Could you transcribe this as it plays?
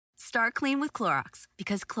Start clean with Clorox,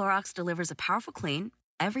 because Clorox delivers a powerful clean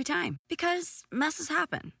every time. Because messes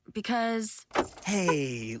happen. Because...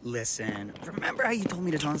 Hey, listen. Remember how you told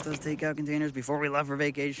me to toss those takeout containers before we left for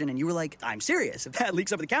vacation? And you were like, I'm serious. If that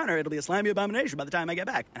leaks over the counter, it'll be a slimy abomination by the time I get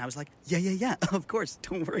back. And I was like, yeah, of course.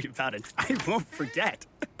 Don't worry about it. I won't forget.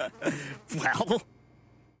 Well...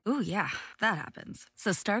 Ooh, yeah, that happens.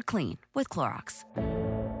 So start clean with Clorox.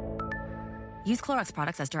 Use Clorox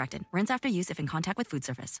products as directed. Rinse after use if in contact with food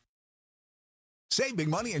surface. Save big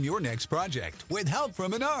money on your next project with help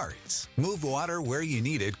from Menards. Move water where you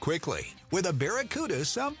need it quickly with a Barracuda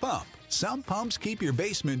sump pump. Sump pumps keep your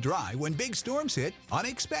basement dry when big storms hit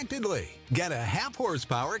unexpectedly. Get a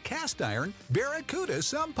half-horsepower cast iron Barracuda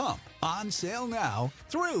sump pump on sale now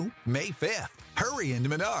through May 5th. Hurry into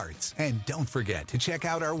Menards. And don't forget to check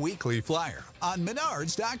out our weekly flyer on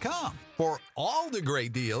Menards.com for all the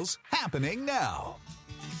great deals happening now.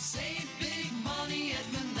 Save big money at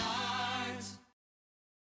Menards.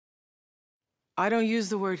 I don't use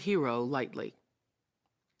the word hero lightly.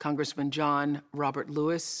 Congressman John Robert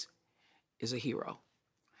Lewis is a hero.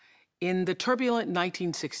 In the turbulent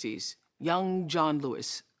 1960s, young John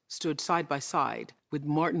Lewis stood side by side with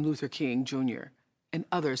Martin Luther King Jr. and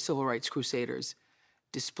other civil rights crusaders,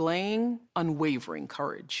 displaying unwavering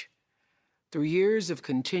courage. Through years of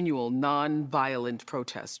continual nonviolent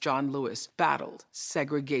protests, John Lewis battled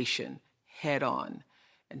segregation head-on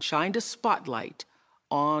and shined a spotlight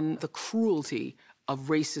on the cruelty of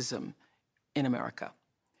racism in America.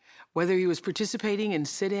 Whether he was participating in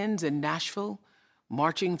sit-ins in Nashville,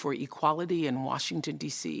 marching for equality in Washington,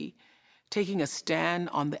 D.C., taking a stand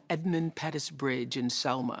on the Edmund Pettus Bridge in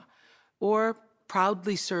Selma, or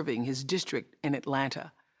proudly serving his district in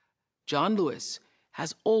Atlanta, John Lewis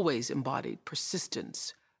has always embodied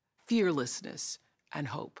persistence, fearlessness, and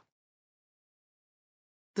hope.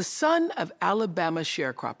 The son of Alabama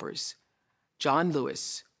sharecroppers, John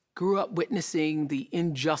Lewis grew up witnessing the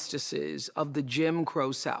injustices of the Jim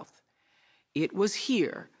Crow South. It was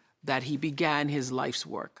here that he began his life's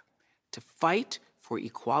work, to fight for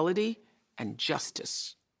equality and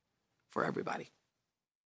justice for everybody.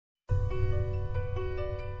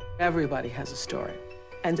 Everybody has a story,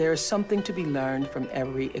 and there is something to be learned from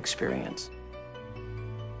every experience.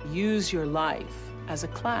 Use your life as a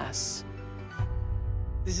class.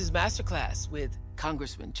 This is Masterclass with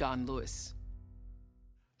Congressman John Lewis.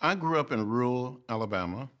 I grew up in rural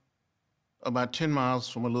Alabama, about 10 miles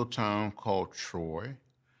from a little town called Troy.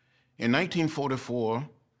 In 1944,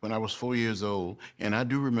 when I was 4 years old, and I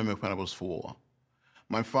do remember when I was 4,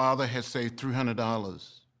 my father had saved $300.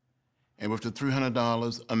 And with the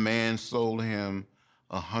 $300, a man sold him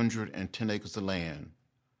 110 acres of land.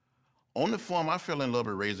 On the farm, I fell in love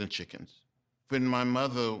with raising chickens. When my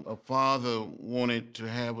mother or father wanted to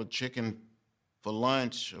have a chicken for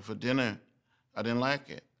lunch or for dinner, I didn't like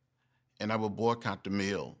it, and I would boycott the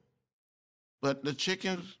meal. But the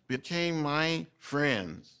chickens became my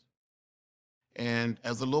friends. And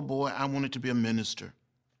as a little boy, I wanted to be a minister.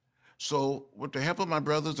 So with the help of my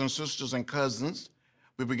brothers and sisters and cousins,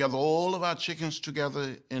 we would gather all of our chickens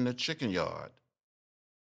together in the chicken yard.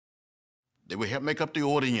 They would help make up the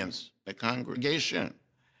audience, the congregation,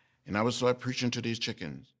 and I would start preaching to these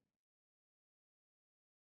chickens.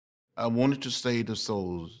 I wanted to save the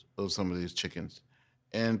souls of some of these chickens.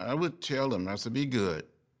 And I would tell them, I said, be good,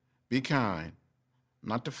 be kind,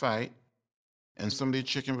 not to fight. And some of these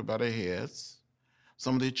chickens would bow their heads.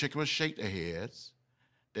 Some of these chickens would shake their heads.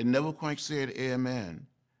 They never quite said amen,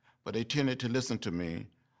 but they tended to listen to me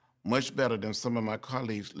much better than some of my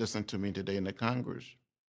colleagues listen to me today in the Congress.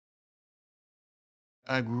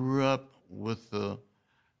 I grew up with, a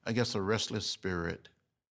restless spirit.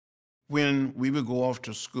 When we would go off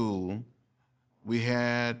to school, we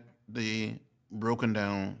had the broken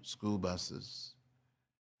down school buses.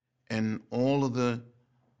 And all of the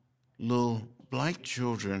little black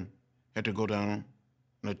children had to go down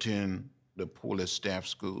and attend the poorly staffed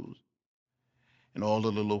schools. And all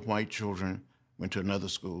the little white children went to another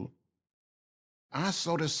school. I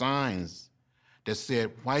saw the signs that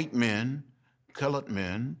said white men, colored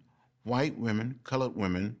men, white women, colored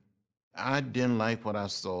women. I didn't like what I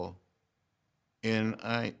saw. And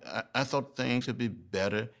I thought things could be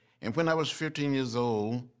better. And when I was 15 years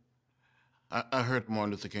old, I heard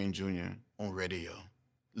Martin Luther King Jr. on radio.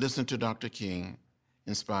 Listening to Dr. King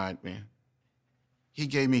inspired me. He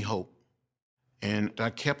gave me hope. And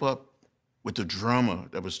I kept up with the drama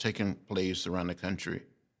that was taking place around the country,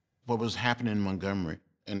 what was happening in Montgomery,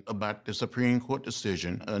 and about the Supreme Court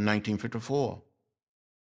decision in 1954.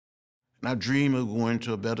 And I dreamed of going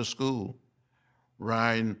to a better school,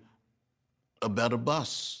 riding a better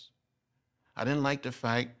bus. I didn't like the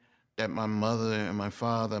fact that my mother and my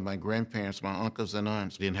father, my grandparents, my uncles and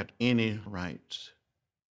aunts didn't have any rights.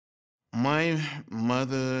 My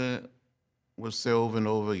mother would say over and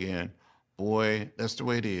over again, boy, that's the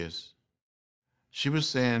way it is. She was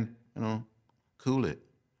saying, cool it,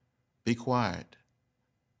 be quiet,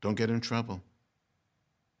 don't get in trouble.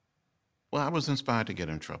 Well, I was inspired to get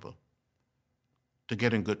in trouble, to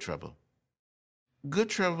get in good trouble. Good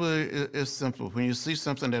trouble is simple. When you see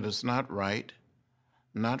something that is not right,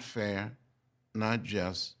 not fair, not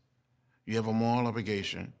just, you have a moral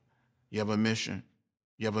obligation, you have a mission,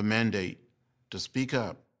 you have a mandate to speak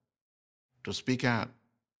up, to speak out.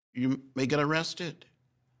 You may get arrested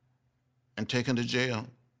and taken to jail.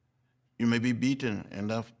 You may be beaten and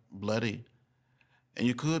left bloody. And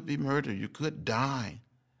you could be murdered, you could die.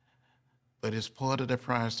 But it's part of the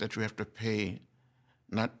price that you have to pay,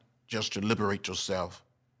 not just to liberate yourself,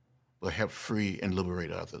 but help free and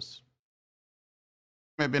liberate others.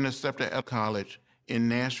 I've been accepted at college in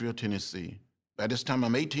Nashville, Tennessee. By this time,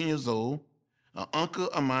 I'm 18 years old. An uncle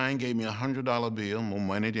of mine gave me a $100 bill, more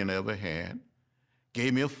money than I ever had,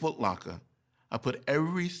 gave me a Foot Locker. I put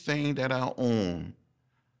everything that I own,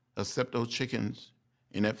 except those chickens,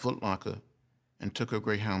 in that Foot Locker and took a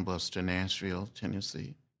Greyhound bus to Nashville,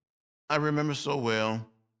 Tennessee. I remember so well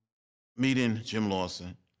meeting Jim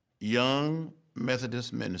Lawson, young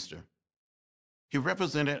Methodist minister. He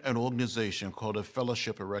represented an organization called the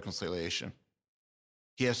Fellowship of Reconciliation.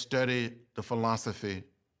 He had studied the philosophy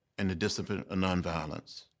and the discipline of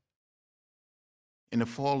nonviolence. In the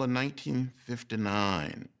fall of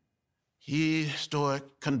 1959, he started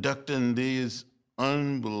conducting these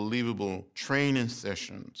unbelievable training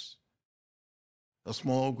sessions. A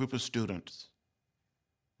small group of students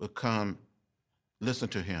would come, listen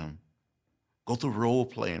to him, go through role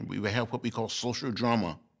playing. We would have what we call social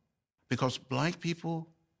drama, because Black people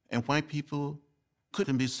and white people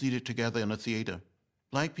couldn't be seated together in a theater.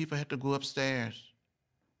 Black people had to go upstairs.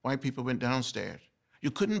 White people went downstairs.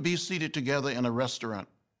 You couldn't be seated together in a restaurant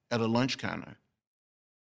at a lunch counter.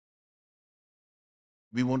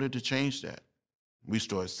 We wanted to change that. We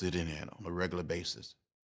started sitting in on a regular basis.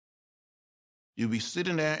 You'd be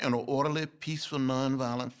sitting there in an orderly, peaceful,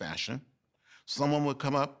 nonviolent fashion. Someone would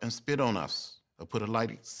come up and spit on us or put a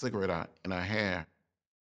lighted cigarette out in our hair,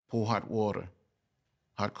 pour hot water,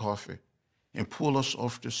 hot coffee, and pull us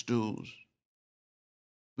off the stools.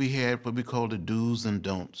 We had what we call the do's and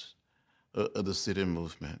don'ts of the sit-in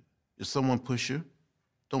movement. If someone push you,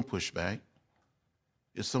 don't push back.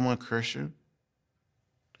 If someone curse you,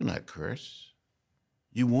 do not curse.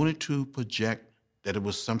 You wanted to project that it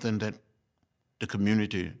was something that the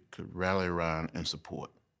community could rally around and support.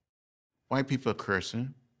 White people are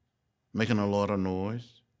cursing, making a lot of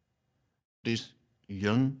noise. These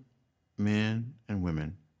young men and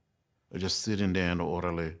women are just sitting there in an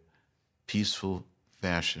orderly, peaceful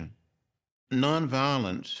fashion.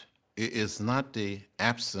 Nonviolence is not the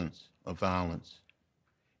absence of violence.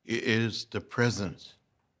 It is the presence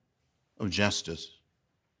of justice.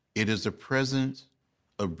 It is the presence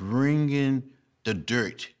of bringing the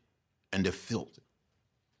dirt and the filth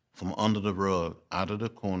from under the rug, out of the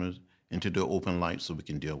corners, into the open light so we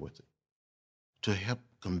can deal with it. To help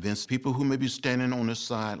convince people who may be standing on the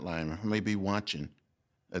sideline or who may be watching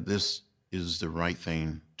that this is the right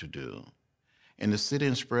thing to do. And the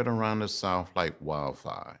sit-in spread around the South like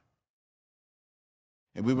wildfire.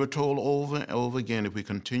 And we were told over and over again, if we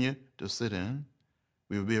continue to sit in,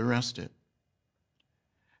 we would be arrested.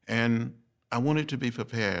 And I wanted to be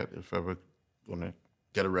prepared if I were going to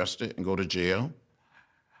get arrested and go to jail.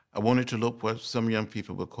 I wanted to look what some young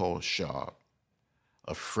people would call sharp,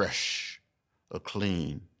 a fresh, a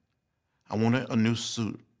clean. I wanted a new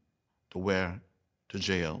suit to wear to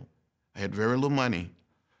jail. I had very little money.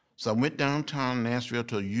 So I went downtown Nashville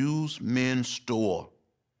to a used men's store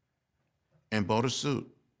and bought a suit.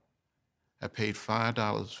 I paid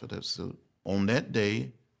 $5 for that suit. On that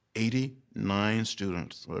day, 89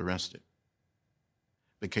 students were arrested.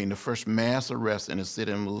 Became the first mass arrest in the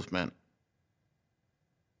sit-in movement.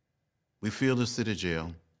 We filled the city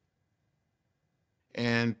jail.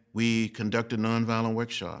 And we conducted nonviolent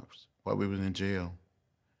workshops while we were in jail.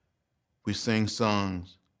 We sang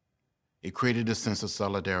songs. It created a sense of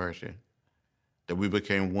solidarity, that we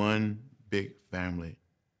became one big family.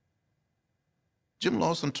 Jim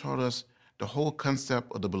Lawson taught us the whole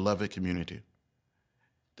concept of the beloved community,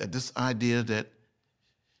 that this idea that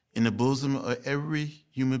in the bosom of every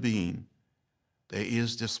human being, there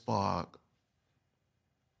is this spark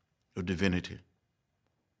of divinity,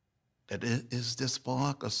 that it is this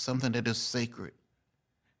spark of something that is sacred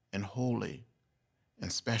and holy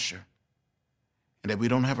and special, and that we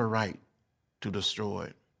don't have a right to destroy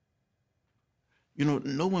it. You know,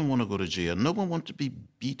 no one want to go to jail. No one wants to be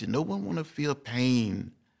beaten. No one want to feel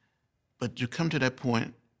pain. But you come to that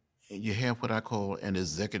point, and you have what I call an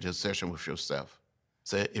executive session with yourself.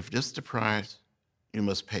 Say, if this is the price you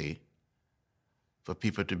must pay for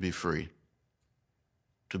people to be free,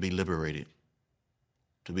 to be liberated,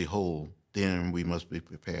 to be whole, then we must be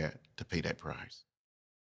prepared to pay that price.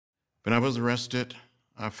 When I was arrested,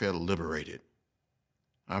 I felt liberated.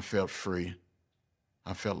 I felt free.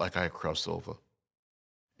 I felt like I had crossed over.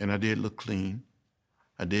 And I did look clean.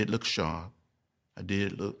 I did look sharp. I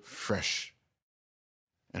did look fresh.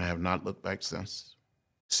 And I have not looked back since.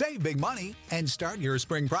 Save big money and start your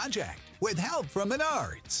spring project with help from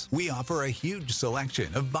Menards. We offer a huge selection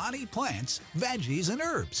of body plants, veggies, and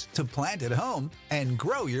herbs to plant at home and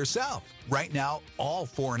grow yourself. Right now, all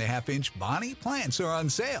 4.5-inch Bonnie plants are on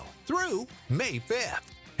sale through May 5th.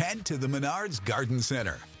 Head to the Menards Garden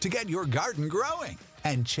Center to get your garden growing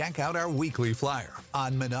and check out our weekly flyer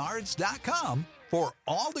on menards.com for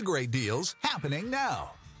all the great deals happening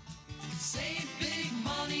now. Save big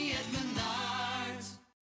money at Menards.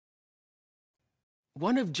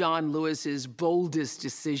 One of John Lewis's boldest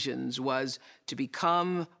decisions was to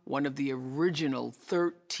become one of the original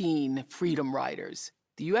 13 Freedom Riders.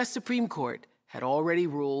 The U.S. Supreme Court had already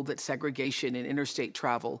ruled that segregation in interstate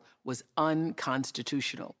travel was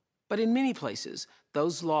unconstitutional. But in many places,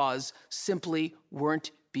 those laws simply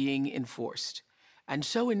weren't being enforced. And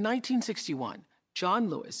so in 1961, John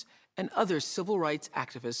Lewis and other civil rights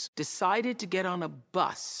activists decided to get on a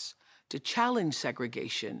bus to challenge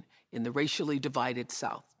segregation in the racially divided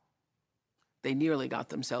South. They nearly got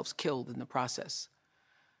themselves killed in the process.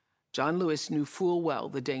 John Lewis knew full well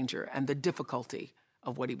the danger and the difficulty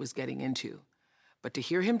of what he was getting into. But to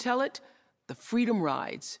hear him tell it, the Freedom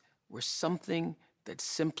Rides were something that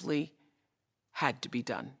simply had to be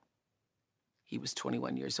done. He was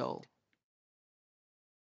 21 years old.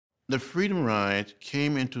 The Freedom Ride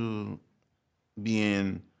came into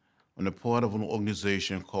being on the part of an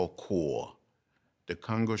organization called CORE, the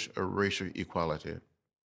Congress of Racial Equality.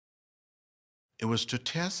 It was to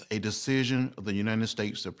test a decision of the United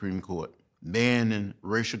States Supreme Court banning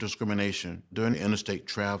racial discrimination during interstate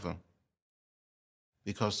travel,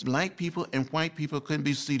 because black people and white people couldn't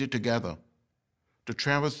be seated together to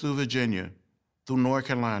travel through Virginia, through North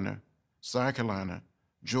Carolina, South Carolina,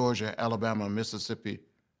 Georgia, Alabama, Mississippi,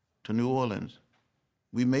 to New Orleans.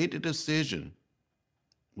 We made the decision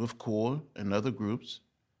with CORE and other groups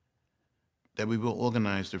that we will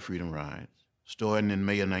organize the Freedom Rides, starting in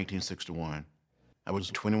May of 1961. I was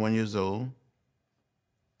 21 years old,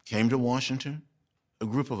 came to Washington. A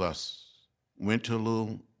group of us went to a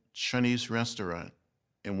little Chinese restaurant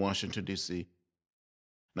in Washington, D.C.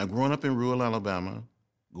 Now, growing up in rural Alabama,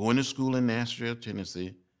 going to school in Nashville,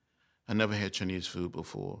 Tennessee, I never had Chinese food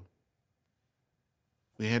before.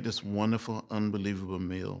 We had this wonderful, unbelievable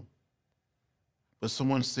meal. But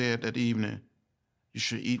someone said that evening, you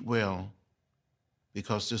should eat well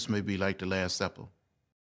because this may be like the Last Supper.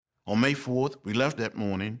 On May 4th, we left that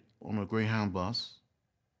morning on a Greyhound bus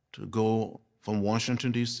to go from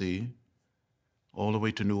Washington, D.C., all the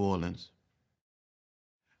way to New Orleans.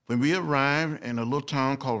 When we arrived in a little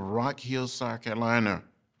town called Rock Hill, South Carolina,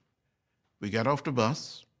 we got off the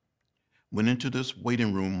bus, went into this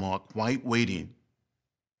waiting room marked White Waiting.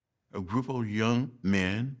 A group of young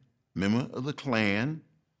men, members of the Klan,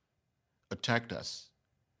 attacked us,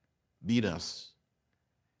 beat us,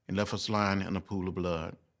 and left us lying in a pool of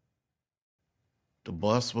blood. The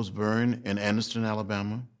bus was burned in Anderson,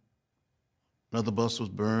 Alabama. Another bus was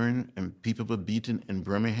burned and people were beaten in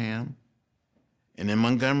Birmingham. And in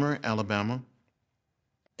Montgomery, Alabama,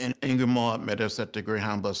 and Ingrid Maud met us at the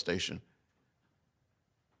Greyhound bus station.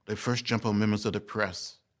 They first jumped on members of the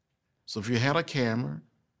press. So if you had a camera,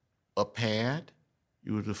 a pad,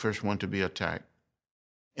 you were the first one to be attacked.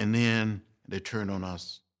 And then they turned on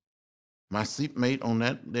us. My seatmate on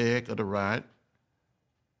that leg of the ride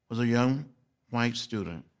was a young white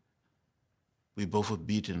student. We both were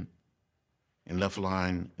beaten and left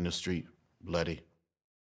lying in the street, bloody.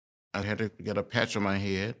 I had to get a patch on my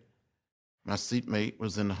head. My seatmate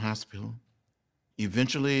was in the hospital.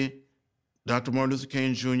 Eventually, Dr. Martin Luther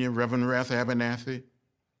King Jr., Reverend Ralph Abernathy,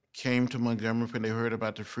 came to Montgomery when they heard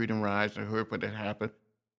about the Freedom Rides and heard what had happened.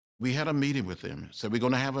 We had a meeting with them. Said, we're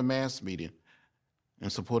going to have a mass meeting in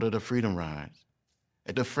support of the Freedom Rides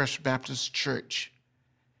at the Fresh Baptist Church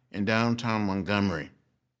in downtown Montgomery.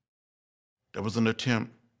 There was an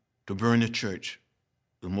attempt to burn the church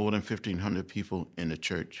with more than 1,500 people in the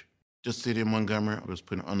church. The city of Montgomery was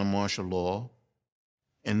put under martial law.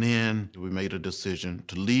 And then we made a decision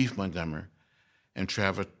to leave Montgomery and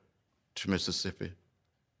travel to Mississippi.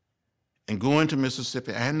 And going to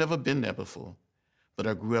Mississippi, I had never been there before, but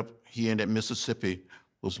I grew up hearing that Mississippi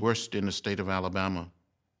was worse than the state of Alabama.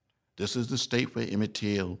 This is the state where Emmett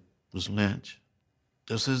Till was lynched.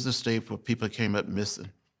 This is the state where people came up missing.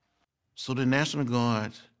 So the National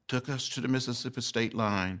Guard took us to the Mississippi state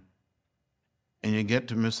line, and you get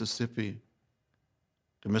to Mississippi,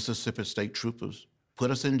 the Mississippi state troopers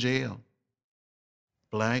put us in jail,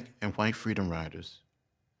 black and white freedom riders.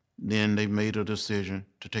 Then they made a decision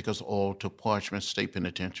to take us all to Parchment State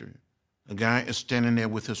Penitentiary. A guy is standing there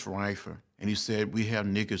with his rifle, and he said, "We have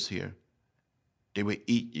niggers here. They would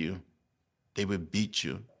eat you. They would beat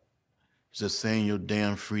you." He said, "Sing your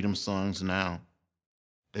damn freedom songs now."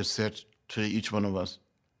 They said to each one of us,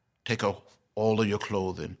 "Take off all of your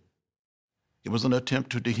clothing." It was an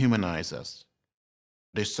attempt to dehumanize us.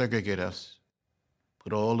 They segregate us,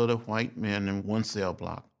 put all of the white men in one cell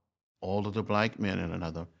block, all of the black men in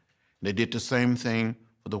another. They did the same thing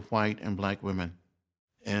for the white and black women.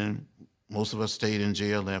 And most of us stayed in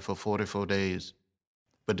jail there for 44 days.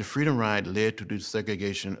 But the Freedom Ride led to the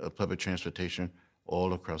segregation of public transportation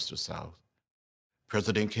all across the South.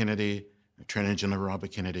 President Kennedy, Attorney General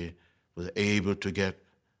Robert Kennedy, was able to get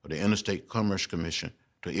the Interstate Commerce Commission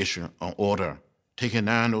to issue an order taking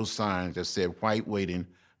down those signs that said white waiting,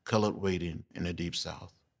 colored waiting in the Deep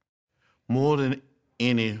South. More than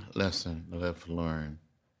any lesson that I've learned,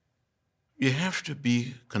 you have to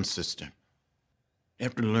be consistent. You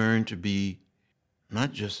have to learn to be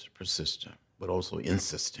not just persistent, but also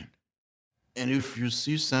insistent. And if you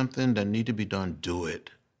see something that needs to be done, do it.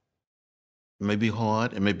 It may be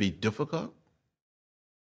hard, it may be difficult,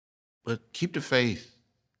 but keep the faith.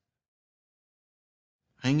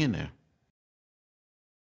 Hang in there.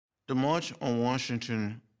 The March on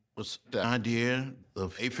Washington was the idea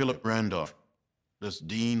of A. Philip Randolph, this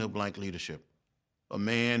Dean of Black Leadership, a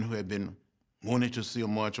man who had been wanting to see a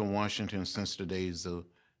March on Washington since the days of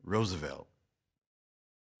Roosevelt.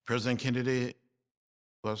 President Kennedy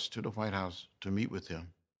was to the White House to meet with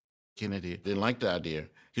him. Kennedy didn't like the idea.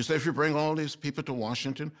 He said, "If you bring all these people to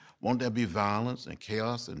Washington, won't there be violence and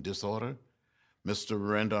chaos and disorder?" Mr.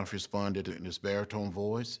 Randolph responded in his baritone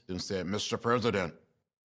voice and said, "Mr. President,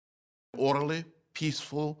 orderly,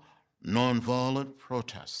 peaceful, nonviolent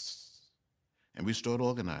protests." And we started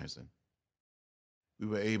organizing. We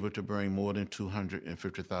were able to bring more than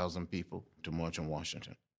 250,000 people to March on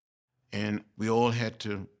Washington. And we all had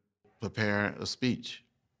to prepare a speech.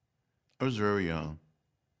 I was very young,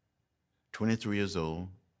 23 years old,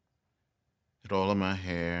 had all of my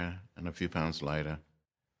hair and a few pounds lighter.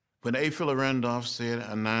 When A. Philip Randolph said,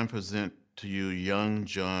 "I now present to you young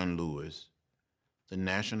John Lewis, the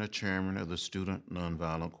National Chairman of the Student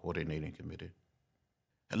Nonviolent Coordinating Committee,"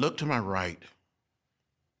 I looked to my right.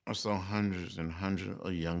 I saw hundreds and hundreds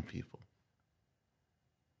of young people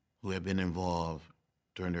who had been involved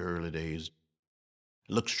during the early days.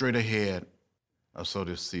 I looked straight ahead. I saw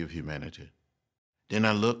this sea of humanity. Then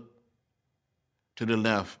I looked to the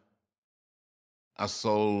left. I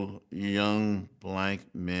saw young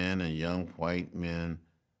black men and young white men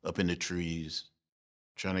up in the trees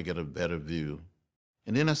trying to get a better view.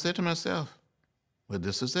 And then I said to myself, well,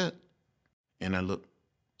 this is it. And I looked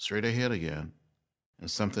straight ahead again,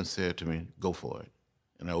 and something said to me, go for it.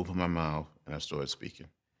 And I opened my mouth and I started speaking.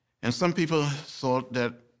 And some people thought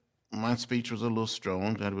that my speech was a little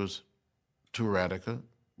strong, that it was too radical,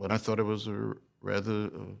 but I thought it was a rather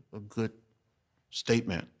good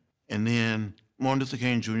statement. And then Martin Luther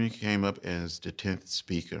King Jr. came up as the 10th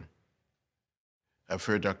speaker. I've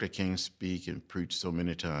heard Dr. King speak and preach so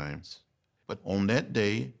many times, but on that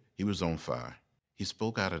day, he was on fire. He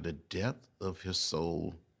spoke out of the depth of his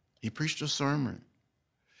soul. He preached a sermon.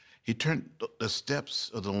 He turned the steps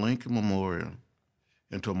of the Lincoln Memorial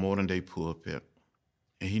into a modern-day pulpit,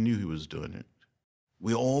 and he knew he was doing it.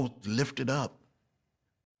 We all lifted up.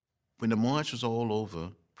 When the march was all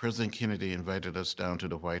over, President Kennedy invited us down to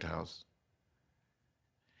the White House.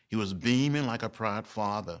 He was beaming like a proud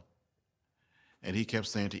father, and he kept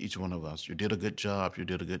saying to each one of us, you did a good job, you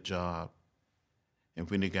did a good job. And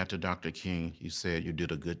when he got to Dr. King, he said, you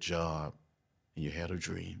did a good job, and you had a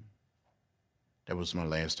dream. That was my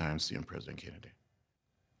last time seeing President Kennedy.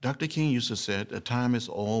 Dr. King used to say, the time is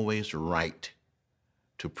always right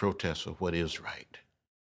to protest for what is right.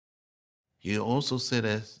 He also said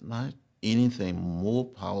there's not anything more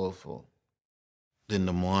powerful than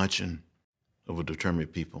the marching of a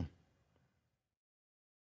determined people.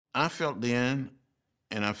 I felt then,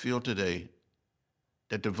 and I feel today,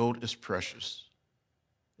 that the vote is precious.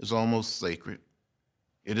 It's almost sacred.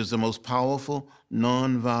 It is the most powerful,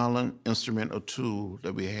 nonviolent instrument or tool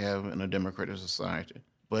that we have in a democratic society.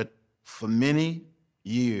 But for many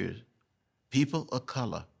years, People of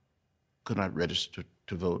color could not register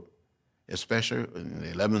to vote, especially in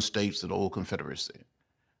the 11 states of the old Confederacy.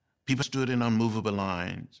 People stood in unmovable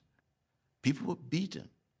lines. People were beaten.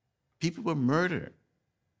 People were murdered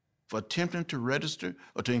for attempting to register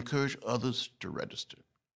or to encourage others to register.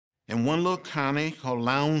 In one little county called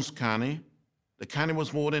Lowndes County, the county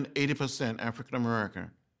was more than 80% African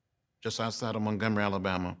American, just outside of Montgomery,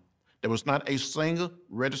 Alabama. There was not a single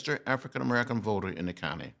registered African American voter in the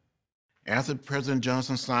county. After President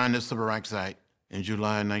Johnson signed the Civil Rights Act in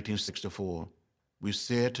July 1964, we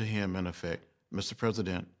said to him, in effect, Mr.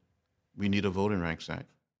 President, we need a Voting Rights Act.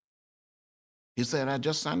 He said, I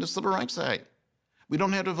just signed the Civil Rights Act. We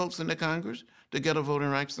don't have the votes in the Congress to get a Voting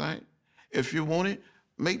Rights Act. If you want it,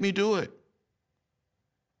 make me do it.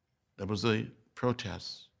 There was a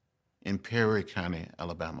protest in Perry County,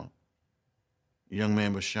 Alabama. A young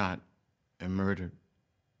man was shot and murdered.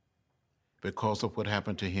 Because of what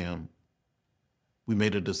happened to him, we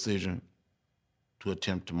made a decision to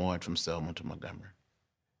attempt to march from Selma to Montgomery.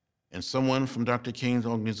 And someone from Dr. King's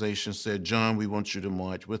organization said, John, we want you to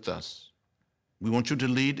march with us. We want you to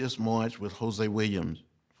lead this march with Jose Williams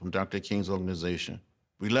from Dr. King's organization.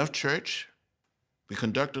 We left church. We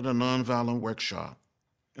conducted a nonviolent workshop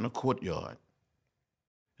in a courtyard.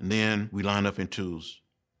 And then we lined up in twos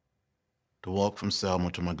to walk from Selma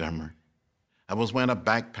to Montgomery. I was wearing a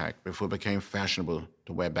backpack before it became fashionable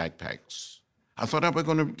to wear backpacks. I thought I was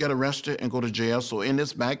going to get arrested and go to jail, so in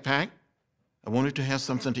this backpack, I wanted to have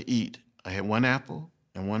something to eat. I had one apple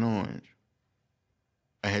and one orange.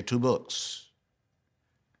 I had 2 books.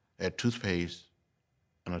 I had toothpaste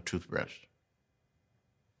and a toothbrush.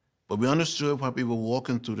 But we understood while we were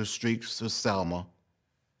walking through the streets of Selma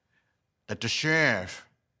that the sheriff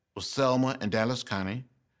of Selma and Dallas County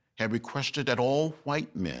had requested that all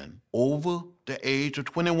white men over the age of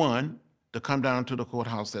 21 to come down to the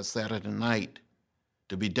courthouse that Saturday night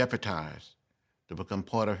to be deputized, to become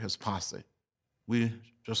part of his posse. We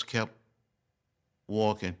just kept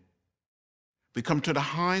walking. We come to the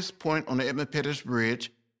highest point on the Edmund Pettus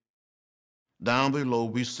Bridge. Down below,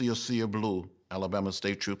 we see a sea of blue, Alabama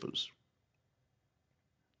State Troopers.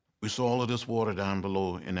 We saw all of this water down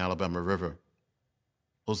below in the Alabama River.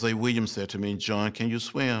 Jose Williams said to me, John, can you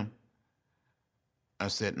swim? I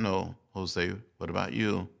said, no. Jose, what about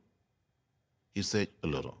you? He said, a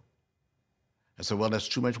little. I said, well, there's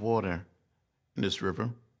too much water in this river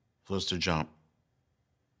for us to jump.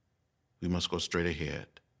 We must go straight ahead.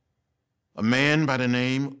 A man by the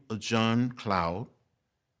name of John Cloud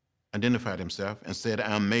identified himself and said,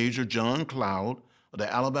 I'm Major John Cloud of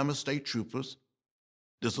the Alabama State Troopers.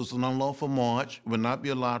 This was an unlawful march, will not be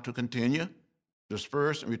allowed to continue.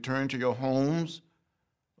 Disperse and return to your homes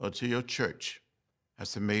or to your church. I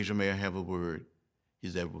said, Major, may I have a word? He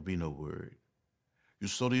said, there will be no word. You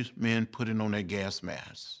saw these men putting on their gas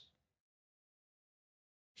masks.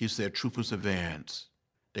 He said, troopers advanced.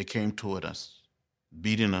 They came toward us,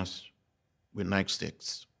 beating us with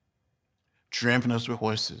nightsticks, trampling us with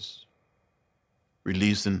horses,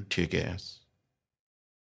 releasing tear gas.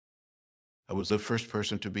 I was the first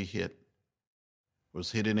person to be hit. I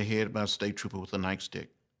was hit in the head by a state trooper with a nightstick.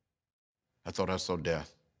 I thought I saw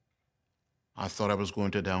death. I thought I was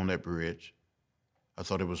going to down that bridge. I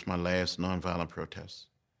thought it was my last nonviolent protest.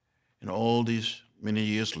 And all these many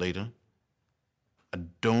years later, I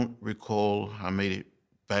don't recall how I made it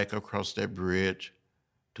back across that bridge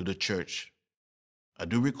to the church. I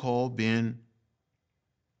do recall being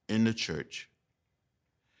in the church.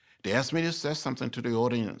 They asked me to say something to the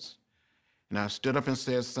audience, and I stood up and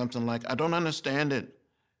said something like, I don't understand it,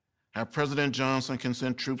 how President Johnson can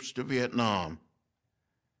send troops to Vietnam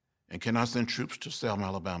and cannot send troops to Selma,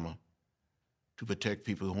 Alabama to protect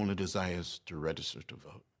people who only desires to register to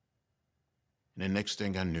vote. And the next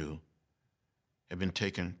thing I knew, had been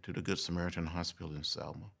taken to the Good Samaritan Hospital in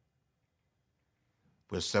Selma,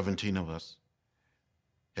 where 17 of us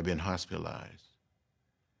had been hospitalized.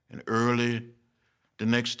 And early the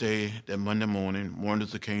next day, that Monday morning, Martin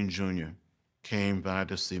Luther King Jr. came by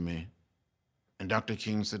to see me. And Dr.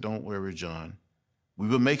 King said, don't worry, John. We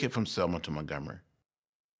will make it from Selma to Montgomery.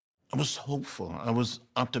 I was hopeful. I was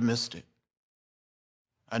optimistic.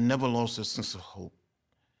 I never lost a sense of hope.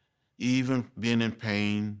 Even being in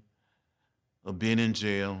pain or being in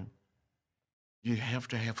jail, you have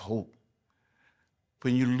to have hope.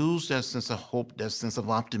 When you lose that sense of hope, that sense of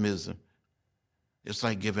optimism, it's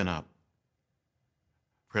like giving up.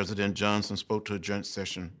 President Johnson spoke to a joint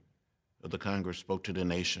session of the Congress, spoke to the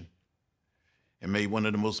nation, and made one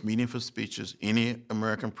of the most meaningful speeches any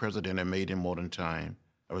American president had made in modern time.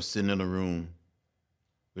 I was sitting in a room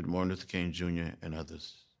with Martin Luther King Jr. and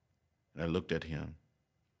others, and I looked at him.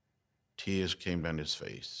 tears came down his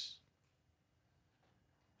face.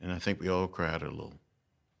 And I think we all cried a little,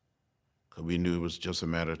 because we knew it was just a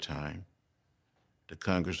matter of time. The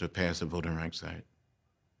Congress would pass the Voting Rights Act,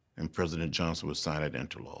 and President Johnson would sign it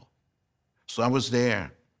into law. So I was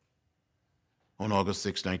there on August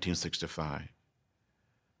 6, 1965,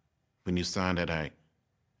 when he signed that act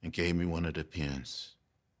and gave me one of the pens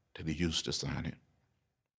that he used to sign it.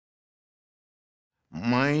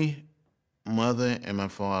 My mother and my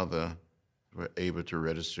father were able to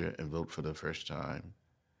register and vote for the first time.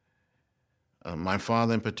 My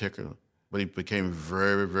father in particular, but he became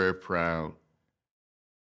very, very proud.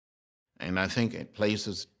 And I think at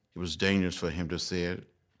places it was dangerous for him to say it,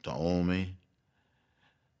 to own me.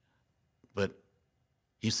 But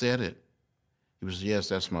he said it. He was, yes,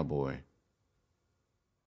 that's my boy.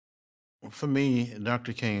 For me,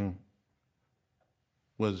 Dr. King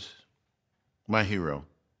was my hero.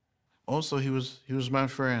 Also, he was my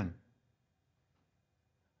friend.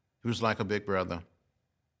 He was like a big brother.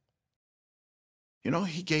 You know,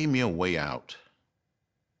 he gave me a way out,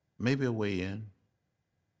 maybe a way in,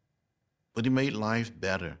 but he made life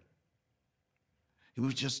better. He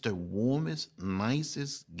was just the warmest,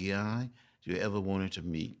 nicest guy you ever wanted to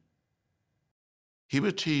meet. He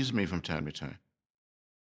would tease me from time to time.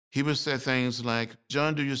 He would say things like,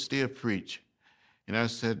 "John, do you still preach?" And I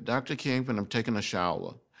said, "Dr. King, when I'm taking a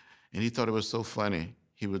shower." And he thought it was so funny.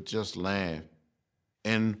 He would just laugh.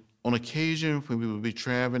 And on occasion, when we would be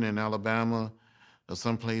traveling in Alabama or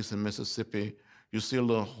someplace in Mississippi, you see a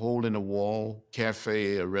little hole in the wall,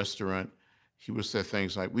 cafe, a restaurant. He would say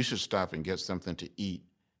things like, "We should stop and get something to eat.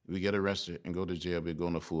 If we get arrested and go to jail, we're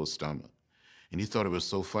going to full stomach." And he thought it was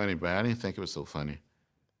so funny, but I didn't think it was so funny.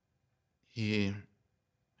 He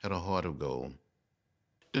had a heart of gold.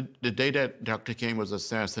 The day that Dr. King was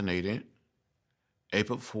assassinated,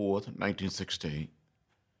 April 4th, 1968,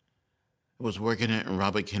 I was working in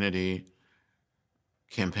Robert Kennedy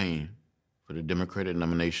campaign for the Democratic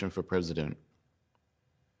nomination for president.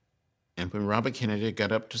 And when Robert Kennedy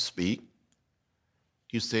got up to speak,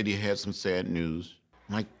 he said he had some sad news.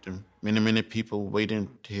 Like the many, many people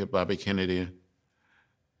waiting to hear Bobby Kennedy,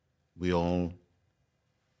 we all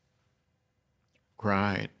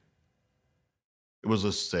cried. It was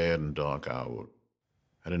a sad and dark hour.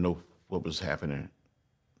 I didn't know what was happening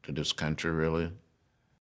to this country, really.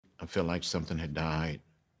 I felt like something had died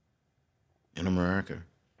in America,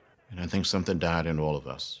 and I think something died in all of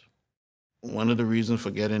us. One of the reasons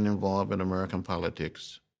for getting involved in American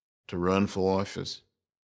politics, to run for office,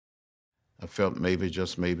 I felt maybe,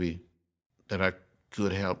 just maybe, that I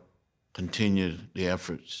could help continue the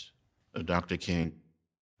efforts of Dr. King.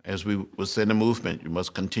 As we would say in the movement, you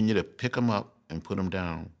must continue to pick them up and put them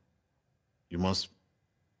down. You must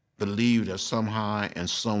believe that somehow, in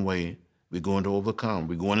some way, we're going to overcome,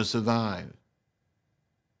 we're going to survive.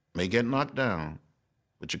 May get knocked down,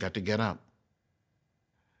 but you got to get up.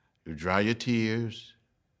 You dry your tears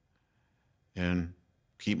and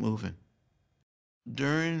keep moving.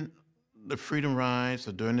 During the freedom rides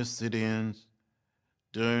or during the sit-ins,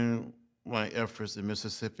 during my efforts in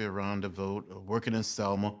Mississippi around the vote, or working in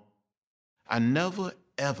Selma, I never,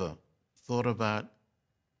 ever thought about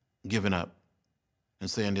giving up and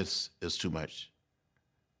saying this is too much.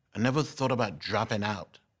 I never thought about dropping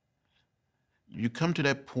out. You come to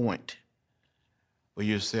that point where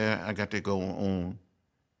you say, I got to go on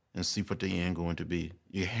and see what the end going to be.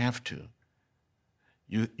 You have to.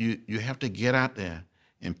 You have to get out there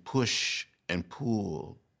and push and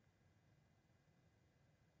pull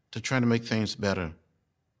to try to make things better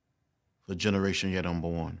for the generation yet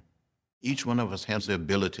unborn. Each one of us has the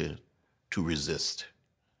ability to resist,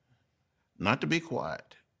 not to be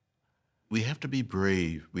quiet. We have to be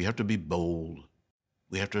brave. We have to be bold.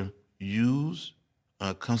 We have to use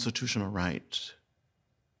our constitutional rights.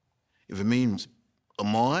 If it means a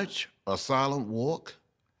march, a silent walk,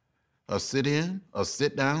 a sit-in, a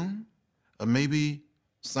sit-down, or maybe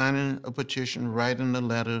signing a petition, writing a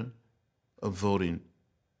letter, or voting,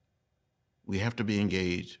 we have to be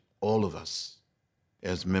engaged, all of us,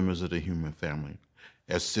 as members of the human family,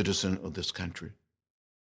 as citizens of this country.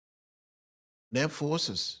 There are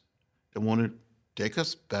forces that want to take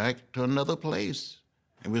us back to another place,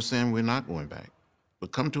 and we're saying we're not going back.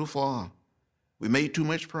 We've come too far. We made too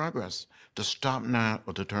much progress to stop now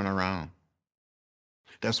or to turn around.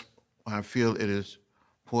 That's why I feel it is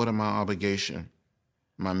part of my obligation,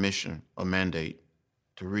 my mission or mandate,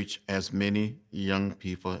 to reach as many young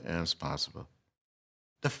people as possible.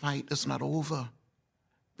 The fight is not over.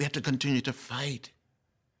 We have to continue to fight.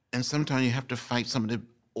 And sometimes you have to fight some of the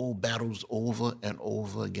old battles over and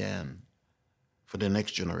over again for the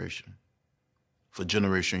next generation. for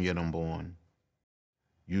generation yet unborn.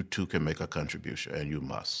 You too can make a contribution, and you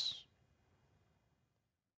must.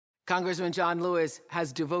 Congressman John Lewis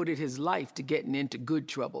has devoted his life to getting into good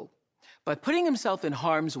trouble, but putting himself in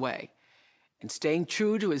harm's way and staying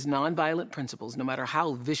true to his nonviolent principles, no matter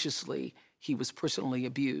how viciously he was personally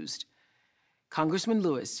abused. Congressman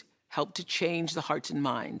Lewis helped to change the hearts and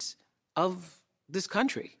minds of this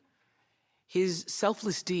country. His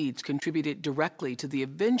selfless deeds contributed directly to the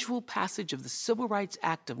eventual passage of the Civil Rights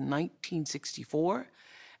Act of 1964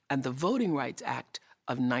 and the Voting Rights Act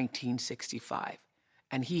of 1965.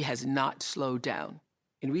 And he has not slowed down.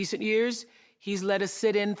 In recent years, he's led a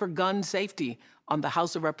sit-in for gun safety on the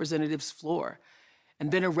House of Representatives floor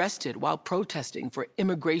and been arrested while protesting for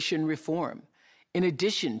immigration reform, in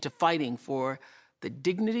addition to fighting for the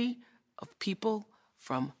dignity of people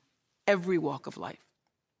from every walk of life.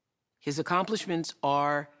 His accomplishments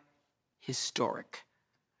are historic,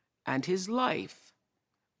 and his life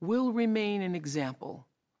will remain an example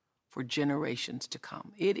for generations to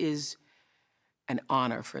come. It is an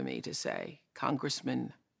honor for me to say,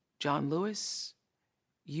 Congressman John Lewis,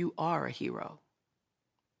 you are a hero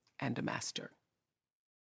and a master.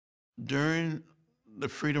 During the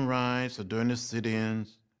freedom rides, or during the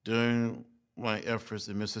sit-ins, during my efforts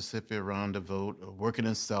in Mississippi around the vote, or working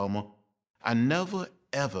in Selma, I never,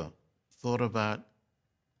 ever thought about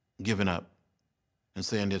giving up and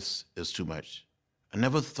saying this is too much. I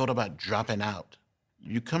never thought about dropping out.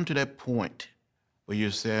 You come to that point where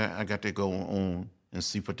you say, I got to go on and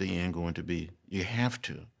see what the end going to be. You have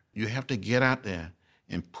to. You have to get out there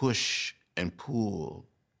and push and pull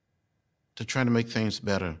to try to make things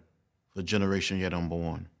better for the generation yet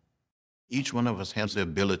unborn. Each one of us has the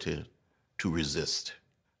ability to resist,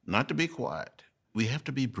 not to be quiet. We have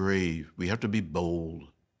to be brave. We have to be bold.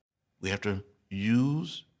 We have to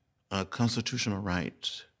use our constitutional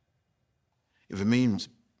rights. If it means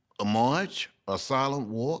a march, a silent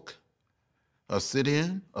walk, a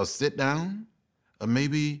sit-in, a sit-down, or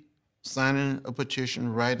maybe signing a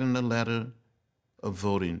petition, writing a letter, or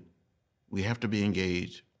voting, we have to be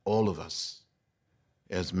engaged, all of us,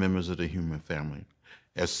 as members of the human family,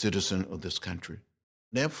 as citizens of this country.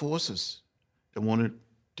 There are forces that want to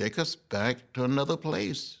take us back to another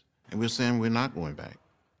place, and we're saying we're not going back.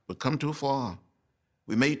 We've come too far.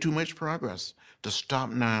 We made too much progress to stop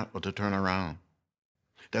now or to turn around.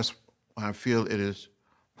 That's why I feel it is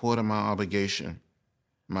part of my obligation,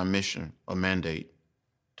 my mission or mandate,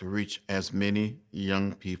 to reach as many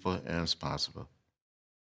young people as possible.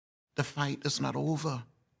 The fight is not over.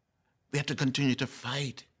 We have to continue to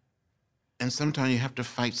fight. And sometimes you have to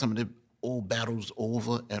fight some of the old battles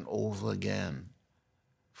over and over again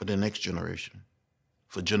for the next generation,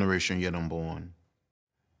 for generation yet unborn.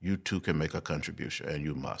 You too can make a contribution, and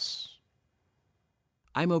you must.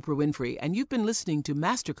 I'm Oprah Winfrey, and you've been listening to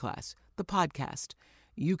Masterclass, the podcast.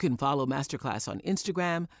 You can follow Masterclass on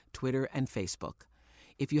Instagram, Twitter, and Facebook.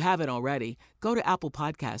 If you haven't already, go to Apple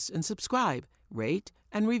Podcasts and subscribe, rate,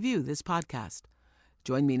 and review this podcast.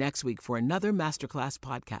 Join me next week for another Masterclass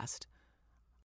podcast.